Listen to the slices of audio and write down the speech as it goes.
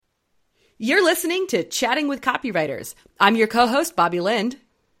You're listening to Chatting with Copywriters. I'm your co-host, Bobby Lind.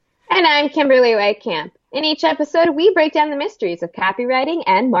 And I'm Kimberly Whitecamp. In each episode, we break down the mysteries of copywriting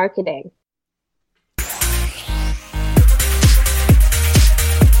and marketing.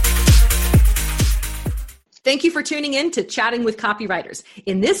 Thank you for tuning in to Chatting with Copywriters.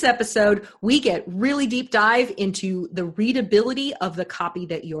 In this episode, we get really deep dive into the readability of the copy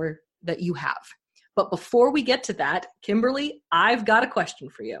that you have. But before we get to that, Kimberly, I've got a question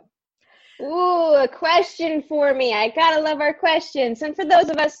for you. Ooh, a question for me. I gotta love our questions. And for those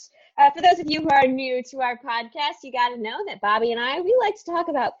of you who are new to our podcast, you gotta know that Bobby and we like to talk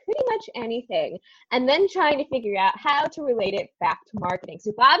about pretty much anything and then trying to figure out how to relate it back to marketing.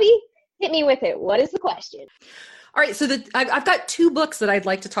 So Bobby, hit me with it. What is the question? All right, so I've got two books that I'd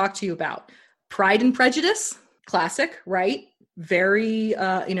like to talk to you about. Pride and Prejudice, classic, right? Very,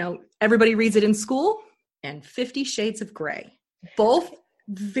 everybody reads it in school, and 50 Shades of Grey. Both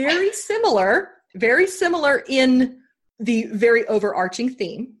very similar in the very overarching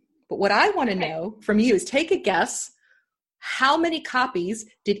theme. But what I want to know from you is take a guess. How many copies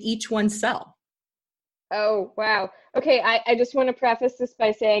did each one sell? Oh, wow. Okay, I just want to preface this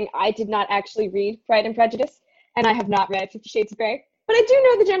by saying I did not actually read Pride and Prejudice, and I have not read 50 Shades of Grey, but I do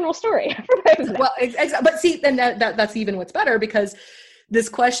know the general story. Well, but see, then that's even what's better, because this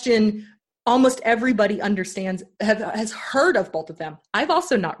question, almost everybody understands, has heard of both of them. I've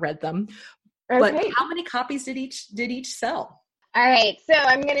also not read them, but how many copies did each sell? All right, so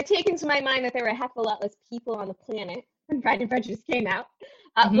I'm going to take into my mind that there were a heck of a lot less people on the planet when Pride and Prejudice came out,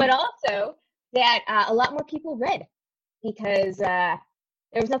 but also that a lot more people read because there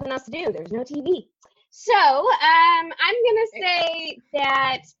was nothing else to do. There was no TV. So I'm going to say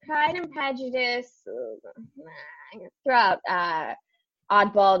that Pride and Prejudice, I'm going to throw out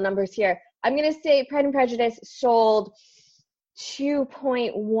oddball numbers here. I'm going to say Pride and Prejudice sold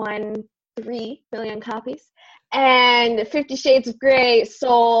 2.13 million copies, and 50 Shades of Grey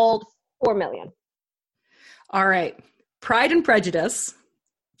sold 4 million. All right. Pride and Prejudice,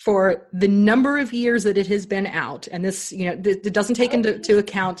 for the number of years that it has been out, and this, it doesn't take into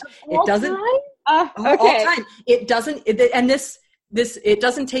account, it doesn't, all time. It doesn't, and this, it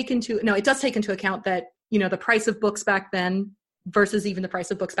doesn't take into, no, it does take into account that, the price of books back then versus even the price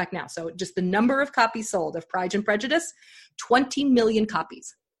of books back now. So just the number of copies sold of Pride and Prejudice, 20 million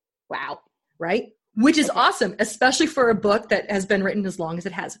copies. Wow. Right? Which is awesome, especially for a book that has been written as long as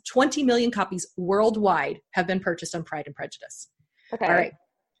it has. 20 million copies worldwide have been purchased on Pride and Prejudice. Okay. All right.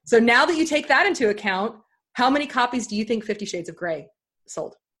 So now that you take that into account, how many copies do you think 50 Shades of Grey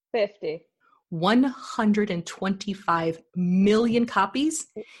sold? 50. 125 million copies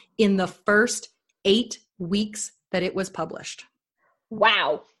in the first 8 weeks that it was published.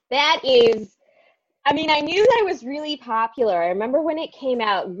 Wow. That is, I mean, I knew that it was really popular. I remember when it came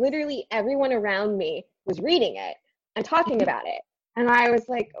out, literally everyone around me was reading it and talking about it. And I was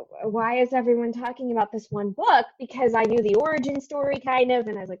like, why is everyone talking about this one book? Because I knew the origin story kind of,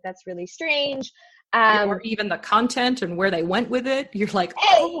 and I was like, that's really strange. Or even the content and where they went with it. You're like,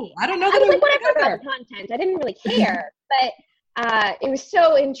 I don't know. I was like, whatever about the content. I didn't really care. But it was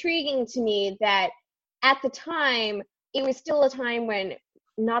so intriguing to me that at the time, it was still a time when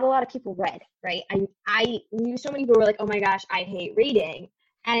not a lot of people read, right? I knew so many people were like, oh my gosh, I hate reading.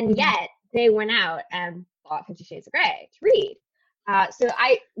 And yet they went out and bought 50 Shades of Grey to read.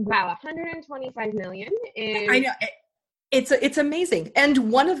 125 million is... I know. It's amazing.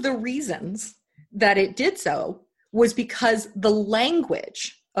 And one of the reasons that it did so was because the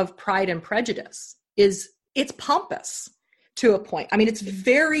language of Pride and Prejudice it's pompous to a point. I mean, it's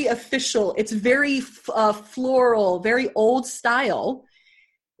very official. It's very floral, very old style.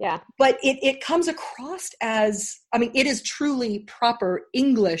 Yeah. But it comes across as, I mean, it is truly proper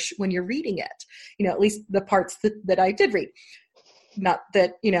English when you're reading it, at least the parts that I did read. Not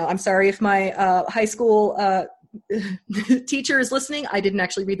that, I'm sorry if my high school teacher is listening. I didn't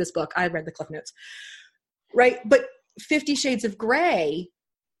actually read this book. I read the Cliff Notes. Right. But 50 Shades of Grey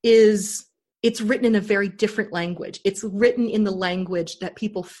it's written in a very different language. It's written in the language that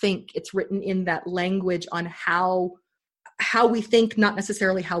people think. It's written in that language on how we think, not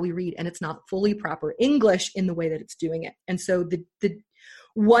necessarily how we read. And it's not fully proper English in the way that it's doing it. And so the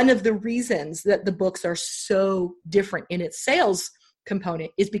one of the reasons that the books are so different in its sales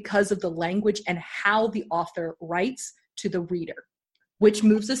component is because of the language and how the author writes to the reader, which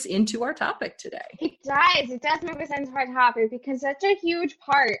moves us into our topic today. It does move us into our topic, because such a huge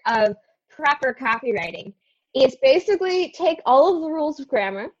part of proper copywriting is basically take all of the rules of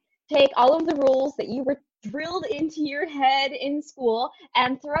grammar, take all of the rules that you were drilled into your head in school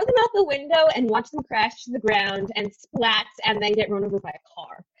and throw them out the window and watch them crash to the ground and splats and then get run over by a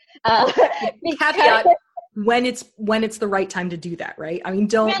car. Caveat, when it's the right time to do that, right? I mean,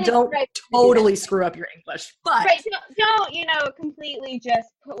 don't totally screw up your English, but right, don't completely just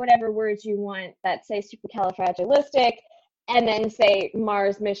put whatever words you want that say supercalifragilistic and then say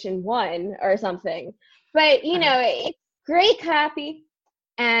Mars Mission 1 or something. But it's great copy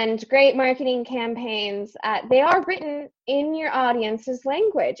and great marketing campaigns. They are written in your audience's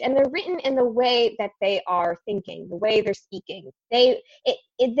language, and they're written in the way that they are thinking, the way they're speaking.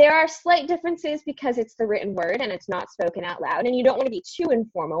 There are slight differences because it's the written word and it's not spoken out loud, and you don't want to be too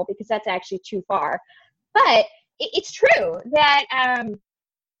informal because that's actually too far. But it's true that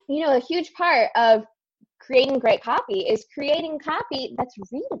a huge part of creating great copy is creating copy that's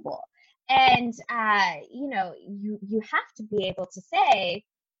readable. And you have to be able to say,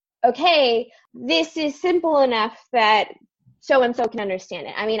 okay, this is simple enough that so and so can understand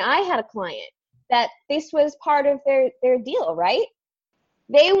it. I mean, I had a client that this was part of their deal, right?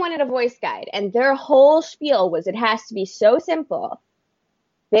 They wanted a voice guide, and their whole spiel was it has to be so simple.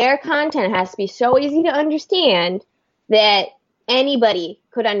 Their content has to be so easy to understand that anybody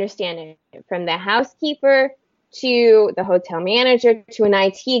could understand it, from the housekeeper to the hotel manager to an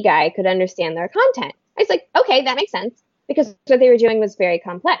IT guy could understand their content. I was like, okay, that makes sense, because what they were doing was very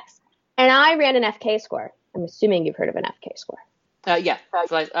complex. And I ran an FK score. I'm assuming you've heard of an FK score. Yeah,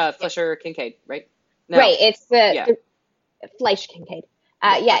 Fleischer Kincaid, right? No. Right, it's the Fleischer Kincaid.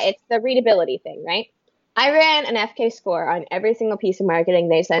 It's the readability thing, right? I ran an FK score on every single piece of marketing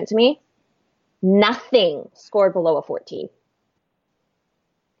they sent to me. Nothing scored below a 14.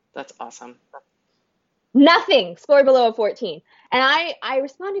 That's awesome. Nothing scored below a 14. And I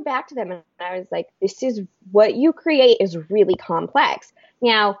responded back to them, and I was like, this is what you create is really complex.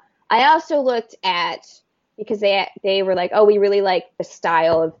 Now, I also looked at, because they were like, oh, we really like the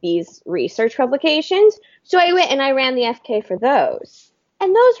style of these research publications. So I went and I ran the FK for those.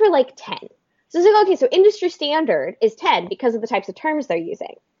 And those were like 10. So it's like, okay, so industry standard is 10 because of the types of terms they're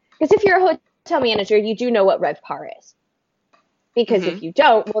using. Because if you're a hotel manager, you do know what RevPAR is. Because if you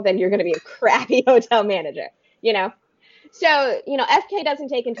don't, well, then you're going to be a crappy hotel manager, So, FK doesn't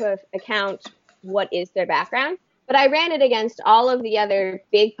take into account what is their background. But I ran it against all of the other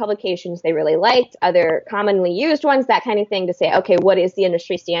big publications they really liked, other commonly used ones, that kind of thing, to say, okay, what is the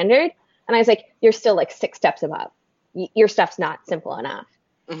industry standard? And I was like, you're still like 6 steps above. Your stuff's not simple enough.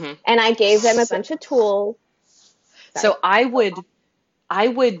 Mm-hmm. And I gave them a bunch of tools. So I would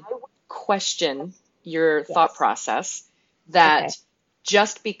question your thought process that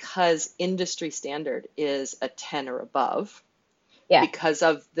just because industry standard is a 10 or above, because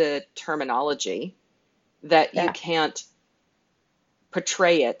of the terminology, that you can't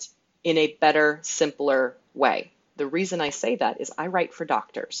portray it in a better, simpler way. The reason I say that is I write for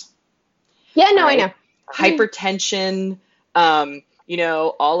doctors. Yeah, no, right? I know. Hypertension,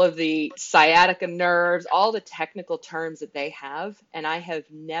 all of the sciatica nerves, all the technical terms that they have. And I have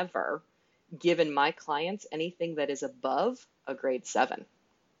never given my clients anything that is above a grade 7.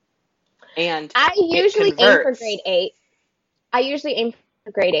 And I usually aim for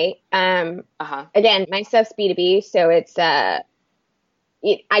grade 8. Again, my stuff's B2B, so it's I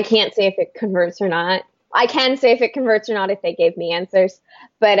can't say if it converts or not. I can say if it converts or not if they gave me answers,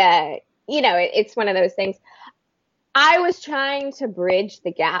 but it's one of those things. I was trying to bridge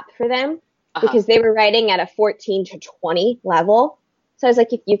the gap for them because they were writing at a 14 to 20 level. So I was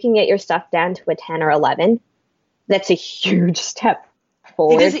like, if you can get your stuff down to a 10 or 11, that's a huge step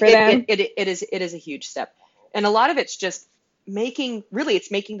forward for them. It is a huge step. And a lot of it's just making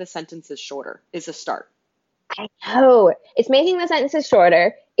the sentences shorter is a start. I know. It's making the sentences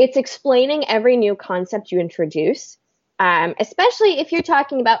shorter. It's explaining every new concept you introduce, especially if you're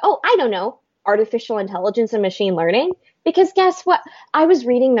talking about, artificial intelligence and machine learning. Because guess what? I was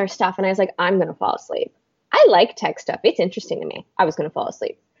reading their stuff and I was like, I'm going to fall asleep. I like tech stuff. It's interesting to me. I was going to fall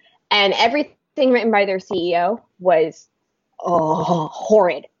asleep. And everything written by their CEO was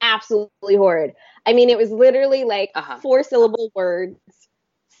horrid. Absolutely horrid. I mean, it was literally like 4-syllable words,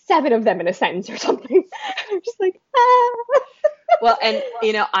 7 of them in a sentence or something. I'm just like, Well, and,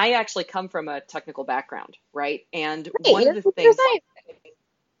 I actually come from a technical background, right? And one of the things...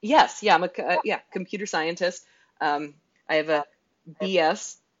 Yes, I'm a computer scientist. I have a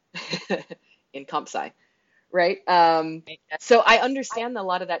BS in comp sci, right? So I understand a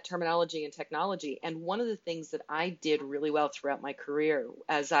lot of that terminology and technology. And one of the things that I did really well throughout my career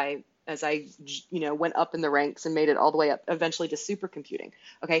as I went up in the ranks and made it all the way up eventually to supercomputing.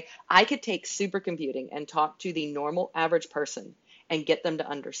 Okay. I could take supercomputing and talk to the normal average person and get them to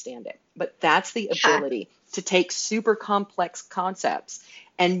understand it. But that's the ability to take super complex concepts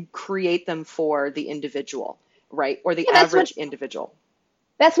and create them for the individual, right? Or the average individual.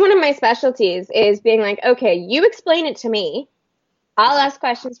 That's one of my specialties, is being like, okay, you explain it to me. I'll ask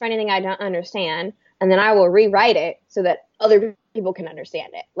questions for anything I don't understand, and then I will rewrite it so that other people can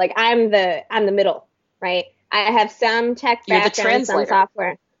understand it. Like I'm the middle, right? I have some tech background, some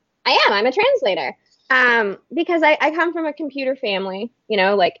software. I'm a translator. Because I come from a computer family, you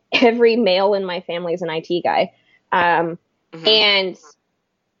know, like every male in my family is an IT guy. And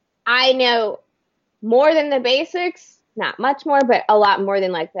I know more than the basics, not much more, but a lot more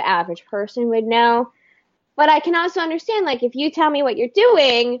than like the average person would know. But I can also understand, like, if you tell me what you're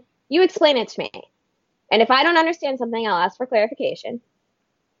doing, you explain it to me. And if I don't understand something, I'll ask for clarification.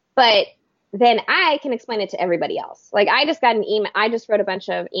 But then I can explain it to everybody else. Like, I just got an email. I just wrote a bunch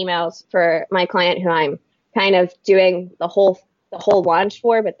of emails for my client who I'm kind of doing the whole launch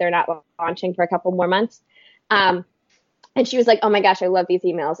for, but they're not launching for a couple more months. And she was like, oh my gosh, I love these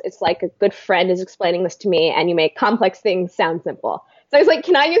emails. It's like a good friend is explaining this to me, and you make complex things sound simple. So I was like,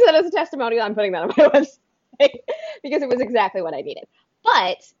 can I use that as a testimonial? I'm putting that on my website because it was exactly what I needed.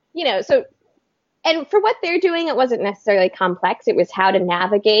 But, you know, so, and for what they're doing, it wasn't necessarily complex. It was how to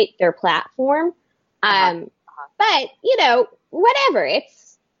navigate their platform. But, you know, whatever,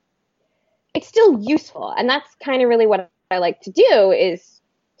 it's still useful. And that's kind of really what I like to do, is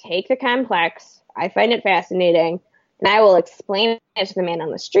take the complex. I find it fascinating, and I will explain it to the man on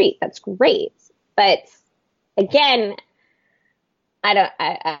the street. That's great. But again,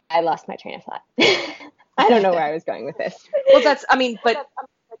 I lost my train of thought. I don't know where I was going with this. Well, but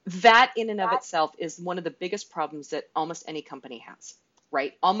that in and of itself is one of the biggest problems that almost any company has,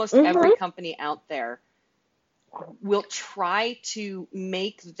 right? Almost every company out there will try to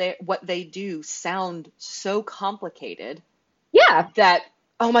make what they do sound so complicated. Yeah. That,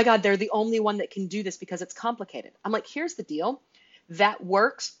 oh my God, they're the only one that can do this because it's complicated. I'm like, here's the deal. That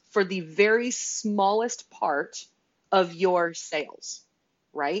works for the very smallest part of your sales,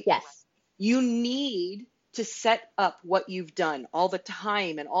 right? Yes. You need to set up what you've done, all the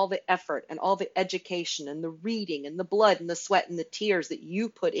time and all the effort and all the education and the reading and the blood and the sweat and the tears that you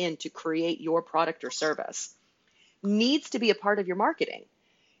put in to create your product or service needs to be a part of your marketing.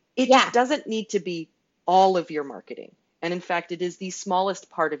 It just doesn't need to be all of your marketing. And in fact, it is the smallest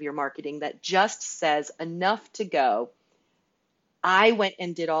part of your marketing that just says enough to go, I went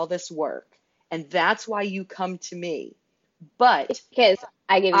and did all this work, and that's why you come to me. But because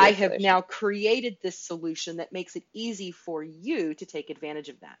I have now created this solution that makes it easy for you to take advantage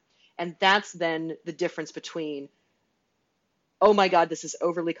of that. And that's then the difference between, oh my God, this is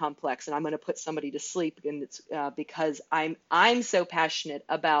overly complex and I'm going to put somebody to sleep, and it's because I'm so passionate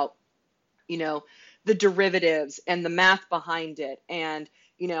about, you know, the derivatives and the math behind it, and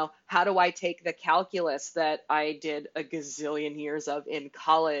you know, how do I take the calculus that I did a gazillion years of in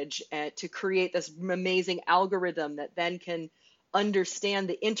college to create this amazing algorithm that then can understand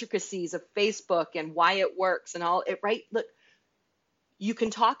the intricacies of Facebook and why it works and all it, right? Look, you can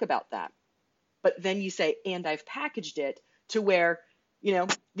talk about that, but then you say, and I've packaged it to where, you know,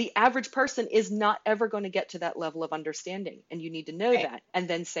 the average person is not ever going to get to that level of understanding. And you need to know that, and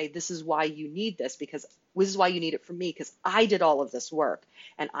then say, this is why you need this, because this is why you need it from me, because I did all of this work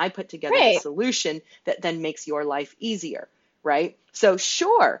and I put together a solution that then makes your life easier, right? So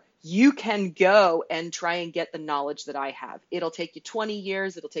sure, you can go and try and get the knowledge that I have. It'll take you 20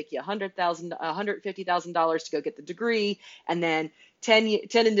 years. It'll take you $150,000 to go get the degree, and then 10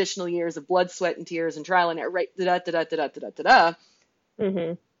 additional years of blood, sweat, and tears and trial and error, right?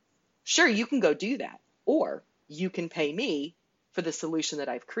 Sure, you can go do that, or you can pay me for the solution that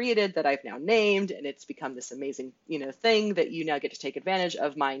I've created, that I've now named, and it's become this amazing, you know, thing that you now get to take advantage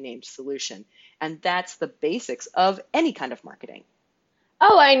of my named solution. And that's the basics of any kind of marketing.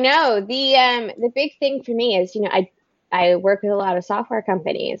 Oh, I know. The big thing for me is, you know, I work with a lot of software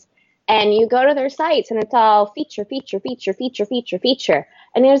companies, and you go to their sites and it's all feature, feature, feature, feature, feature, feature.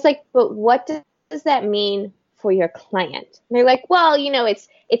 And it's like, but what does that mean for your client? And they're like, well, you know, it's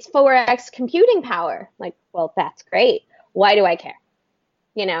 4x computing power. Like, well, that's great. Why do I care?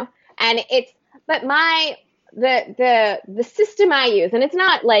 You know? And but the system I use, and it's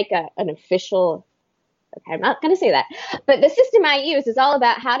not like an official, okay, I'm not going to say that, but the system I use is all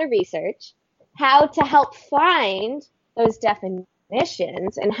about how to research, how to help find those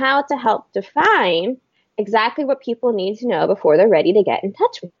definitions, and how to help define exactly what people need to know before they're ready to get in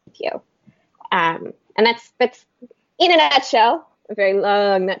touch with you. And that's in a nutshell, a very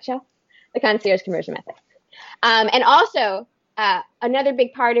long nutshell, the concierge conversion method. And also, another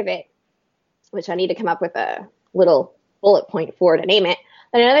big part of it, which I need to come up with a little bullet point for to name it,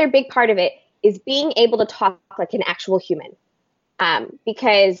 but another big part of it is being able to talk like an actual human.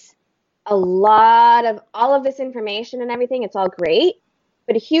 Because a lot of all of this information and everything, it's all great,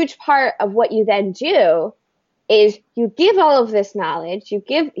 But a huge part of what you then do is you give all of this knowledge,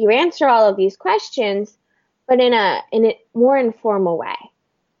 you answer all of these questions, but in a more informal way.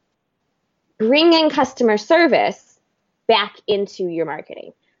 Bring in customer service back into your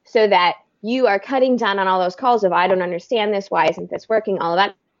marketing so that you are cutting down on all those calls of, I don't understand this, why isn't this working, all of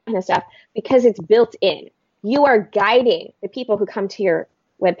that kind of stuff, because it's built in. You are guiding the people who come to your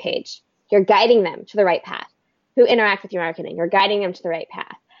webpage. You're guiding them to the right path, who interact with your marketing. You're guiding them to the right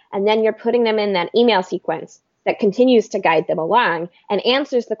path. And then you're putting them in that email sequence that continues to guide them along and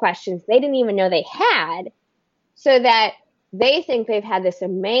answers the questions they didn't even know they had, so that they think they've had this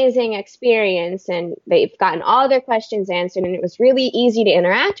amazing experience and they've gotten all their questions answered and it was really easy to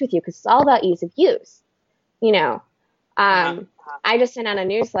interact with you because it's all about ease of use. You know, I just sent out a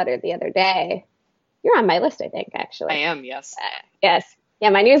newsletter the other day. You're on my list, I think, actually. I am, yes. Yes.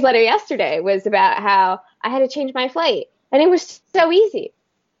 Yeah, my newsletter yesterday was about how I had to change my flight. And it was so easy.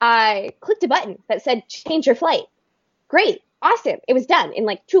 I clicked a button that said, change your flight. Great. Awesome. It was done in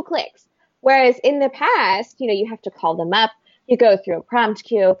like 2 clicks. Whereas in the past, you know, you have to call them up. You go through a prompt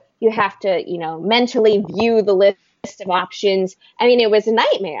queue. You have to, you know, mentally view the list of options. I mean, it was a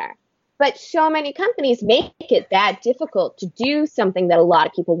nightmare. But so many companies make it that difficult to do something that a lot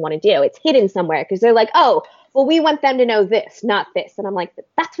of people want to do. It's hidden somewhere because they're like, oh, well, we want them to know this, not this. And I'm like,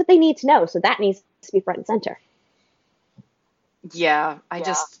 that's what they need to know. So that needs to be front and center. Yeah, I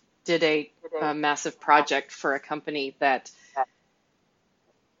just did a massive project for a company that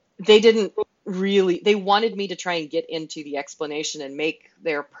they wanted me to try and get into the explanation and make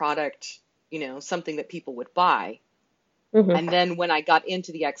their product, you know, something that people would buy. Mm-hmm. And then when I got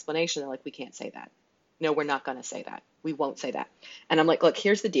into the explanation, they're like, we can't say that. No, we're not going to say that. We won't say that. And I'm like, look,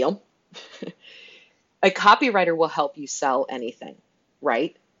 here's the deal. A copywriter will help you sell anything,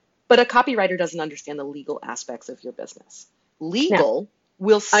 right? But a copywriter doesn't understand the legal aspects of your business. Legal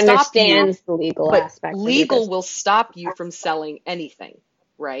will stop understands the legal aspect. Legal will stop you from selling anything,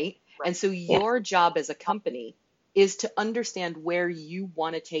 right? And so your job as a company is to understand where you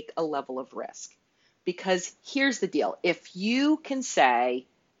want to take a level of risk. Because here's the deal. If you can say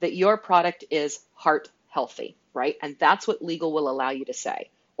that your product is heart healthy, right? And that's what legal will allow you to say,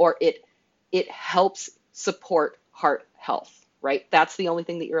 or it helps support heart health, right? That's the only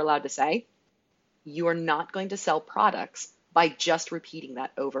thing that you're allowed to say. You are not going to sell products by just repeating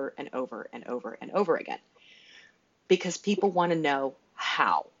that over and over and over and over again. Because people want to know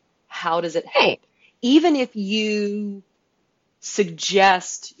how. How does it help? Even if you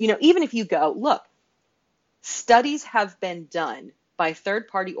suggest, you know, even if you go, look, studies have been done by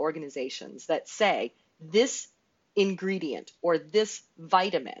third-party organizations that say this ingredient or this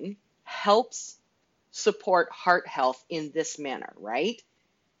vitamin helps support heart health in this manner, right?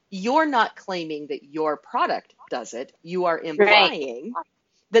 You're not claiming that your product does it. You are implying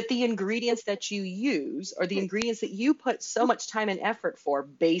that the ingredients that you use or the ingredients that you put so much time and effort for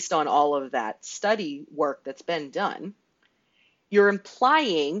based on all of that study work that's been done, you're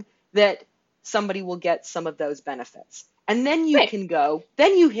implying that somebody will get some of those benefits. And then you can go,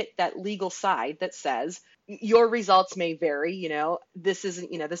 then you hit that legal side that says your results may vary, you know, this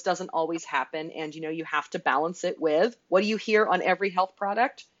isn't, you know, this doesn't always happen. And, you know, you have to balance it with, what do you hear on every health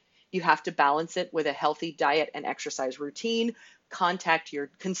product? You have to balance it with a healthy diet and exercise routine.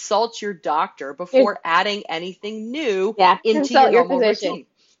 Consult your doctor before adding anything new into your normal routine.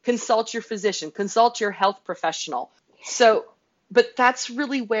 Consult your physician, consult your health professional. So, but that's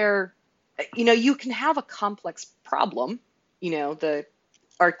really where, you know, you can have a complex problem, you know, the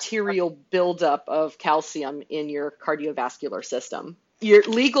arterial buildup of calcium in your cardiovascular system. Your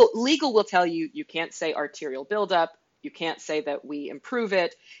legal will tell you, you can't say arterial buildup, you can't say that we improve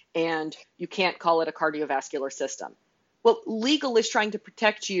it, and you can't call it a cardiovascular system. Well, legal is trying to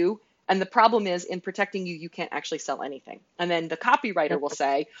protect you, and the problem is in protecting you, you can't actually sell anything. And then the copywriter will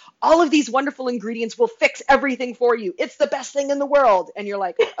say, all of these wonderful ingredients will fix everything for you. It's the best thing in the world. And you're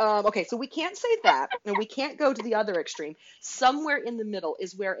like, okay, so we can't say that, and we can't go to the other extreme. Somewhere in the middle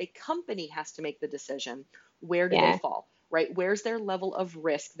is where a company has to make the decision. Where do they fall, right? Where's their level of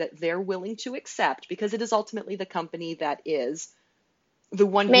risk that they're willing to accept? Because it is ultimately the company that is the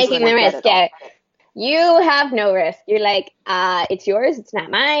one who's making the risk. You have no risk. You're like, it's yours, it's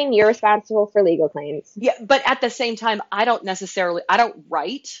not mine. You're responsible for legal claims. Yeah, but at the same time, I don't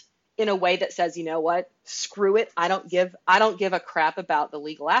write in a way that says, you know what, screw it. I don't give a crap about the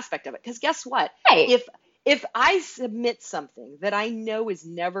legal aspect of it. Because guess what? If I submit something that I know is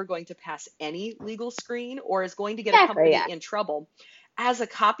never going to pass any legal screen or is going to get a company in trouble, as a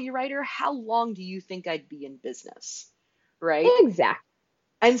copywriter, how long do you think I'd be in business? Right? Exactly.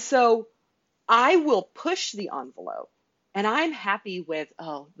 And so I will push the envelope And I'm happy with,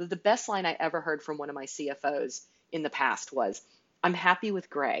 the best line I ever heard from one of my CFOs in the past was, I'm happy with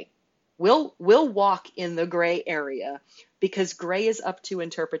gray. We'll walk in the gray area because gray is up to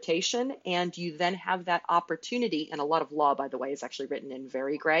interpretation, and you then have that opportunity, and a lot of law, by the way, is actually written in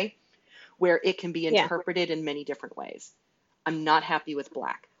very gray, where it can be interpreted in many different ways. I'm not happy with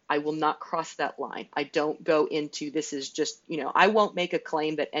black. I will not cross that line. I don't go into, this is just, I won't make a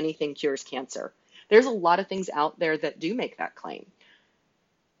claim that anything cures cancer. There's a lot of things out there that do make that claim.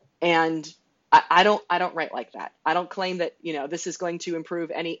 And I don't write like that. I don't claim that, this is going to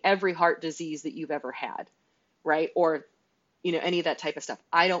improve every heart disease that you've ever had, right? Or, any of that type of stuff.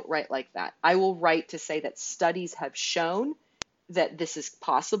 I don't write like that. I will write to say that studies have shown that this is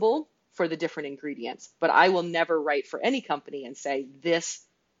possible for the different ingredients, but I will never write for any company and say this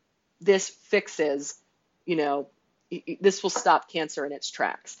fixes, this will stop cancer in its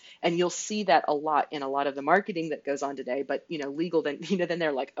tracks. And you'll see that a lot in a lot of the marketing that goes on today. But, legal, then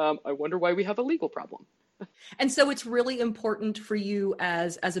they're like, I wonder why we have a legal problem. And so it's really important for you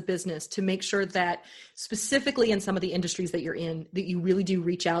as a business to make sure that specifically in some of the industries that you're in, that you really do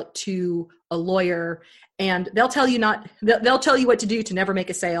reach out to a lawyer, and they'll tell you what to do to never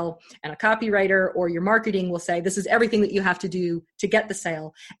make a sale. And a copywriter or your marketing will say, this is everything that you have to do to get the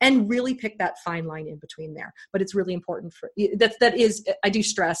sale, and really pick that fine line in between there. But it's really important I do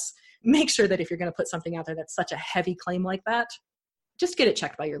stress, make sure that if you're going to put something out there that's such a heavy claim like that, just get it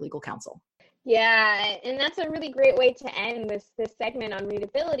checked by your legal counsel. Yeah, and that's a really great way to end this segment on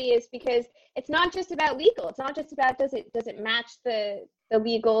readability, is because it's not just about legal. It's not just about does it match the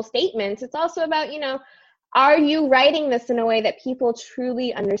legal statements. It's also about, are you writing this in a way that people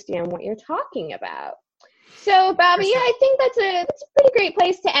truly understand what you're talking about? So, Bobby, I think that's a pretty great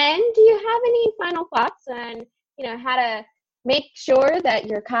place to end. Do you have any final thoughts on, how to make sure that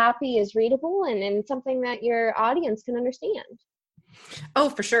your copy is readable and something that your audience can understand? Oh,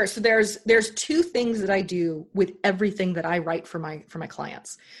 for sure. So there's two things that I do with everything that I write for my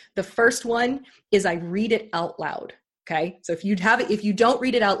clients. The first one is I read it out loud. Okay. So if you don't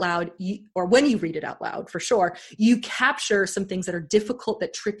read it out loud, or when you read it out loud, for sure, you capture some things that are difficult,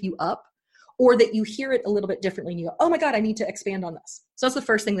 that trip you up, or that you hear it a little bit differently and you go, oh my God, I need to expand on this. So that's the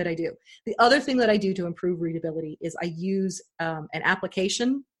first thing that I do. The other thing that I do to improve readability is I use an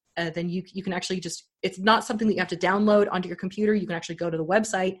application. Then you can actually it's not something that you have to download onto your computer. You can actually go to the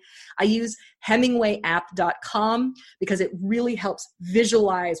website. I use HemingwayApp.com because it really helps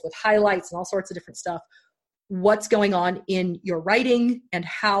visualize with highlights and all sorts of different stuff what's going on in your writing and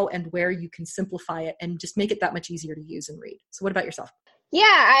how and where you can simplify it and just make it that much easier to use and read. So what about yourself?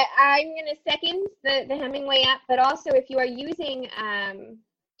 Yeah, I'm going to second the Hemingway app, but also if you are using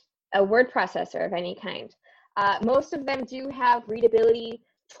a word processor of any kind, most of them do have readability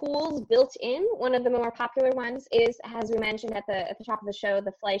tools built in. One of the more popular ones is, as we mentioned at the top of the show,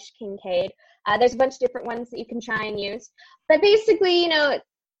 the Fleisch Kincaid. There's a bunch of different ones that you can try and use, but basically,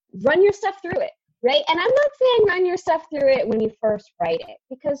 run your stuff through it, right? And I'm not saying run your stuff through it when you first write it,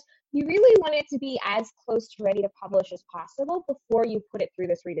 because you really want it to be as close to ready to publish as possible before you put it through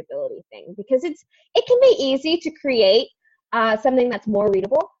this readability thing, because it can be easy to create something that's more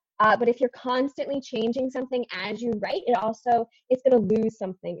readable. But if you're constantly changing something as you write, it's going to lose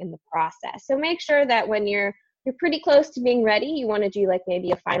something in the process. So make sure that when you're pretty close to being ready, you want to do like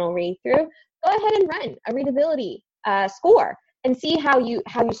maybe a final read through, go ahead and run a readability score and see how you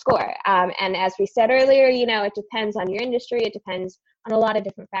score. And as we said earlier, it depends on your industry. It depends on a lot of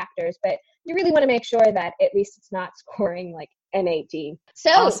different factors, but you really want to make sure that at least it's not scoring like an 18. So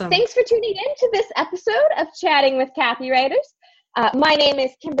awesome. Thanks for tuning in to this episode of Chatting with Copywriters. My name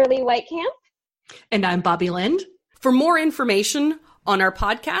is Kimberly Whitecamp. And I'm Bobby Lind. For more information on our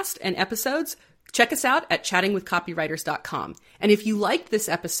podcast and episodes, check us out at chattingwithcopywriters.com. And if you liked this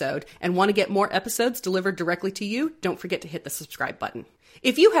episode and want to get more episodes delivered directly to you, don't forget to hit the subscribe button.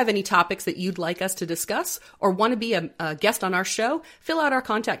 If you have any topics that you'd like us to discuss or want to be a guest on our show, fill out our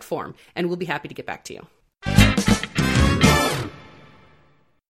contact form and we'll be happy to get back to you.